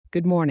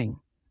Good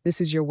morning.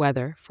 This is your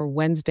weather for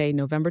Wednesday,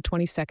 November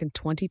 22nd,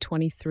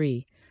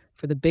 2023,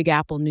 for the Big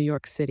Apple, New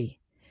York City.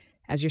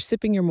 As you're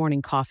sipping your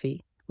morning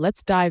coffee,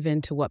 let's dive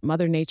into what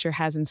Mother Nature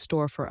has in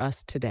store for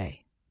us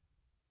today.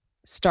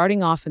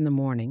 Starting off in the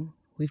morning,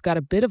 we've got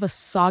a bit of a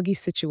soggy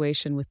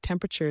situation with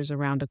temperatures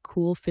around a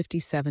cool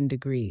 57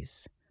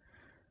 degrees.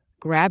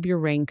 Grab your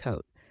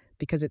raincoat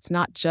because it's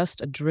not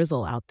just a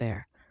drizzle out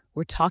there.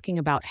 We're talking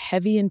about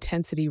heavy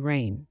intensity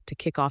rain to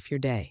kick off your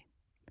day.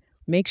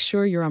 Make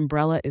sure your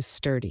umbrella is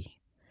sturdy.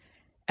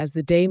 As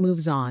the day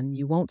moves on,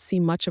 you won't see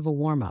much of a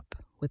warm up,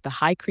 with the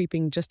high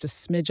creeping just a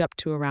smidge up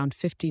to around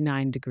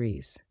 59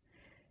 degrees.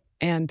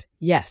 And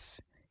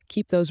yes,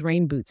 keep those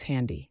rain boots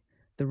handy.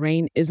 The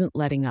rain isn't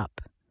letting up.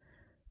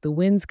 The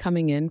wind's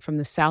coming in from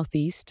the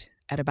southeast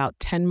at about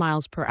 10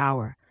 miles per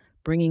hour,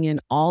 bringing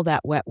in all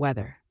that wet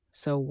weather.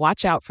 So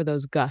watch out for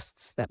those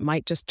gusts that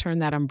might just turn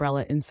that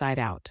umbrella inside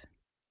out.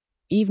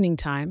 Evening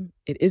time,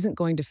 it isn't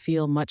going to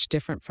feel much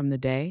different from the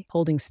day,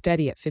 holding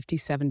steady at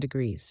 57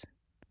 degrees.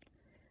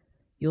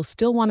 You'll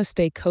still want to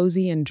stay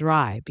cozy and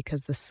dry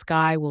because the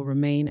sky will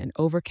remain an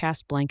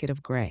overcast blanket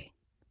of gray.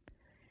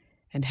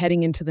 And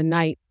heading into the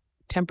night,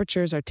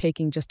 temperatures are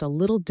taking just a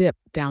little dip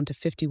down to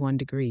 51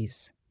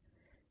 degrees.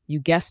 You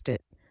guessed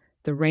it,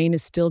 the rain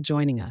is still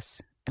joining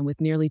us, and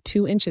with nearly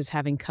 2 inches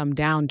having come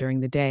down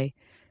during the day,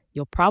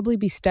 you'll probably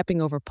be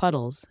stepping over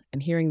puddles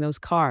and hearing those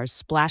cars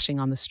splashing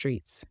on the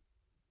streets.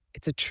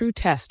 It's a true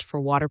test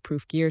for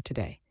waterproof gear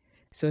today,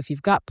 so if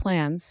you've got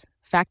plans,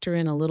 factor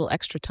in a little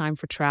extra time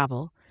for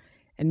travel,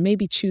 and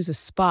maybe choose a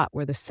spot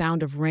where the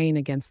sound of rain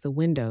against the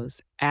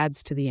windows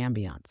adds to the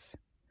ambiance.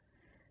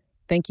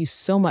 Thank you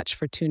so much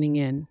for tuning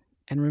in,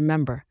 and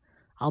remember,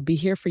 I'll be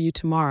here for you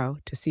tomorrow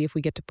to see if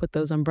we get to put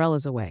those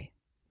umbrellas away.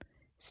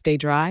 Stay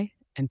dry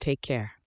and take care.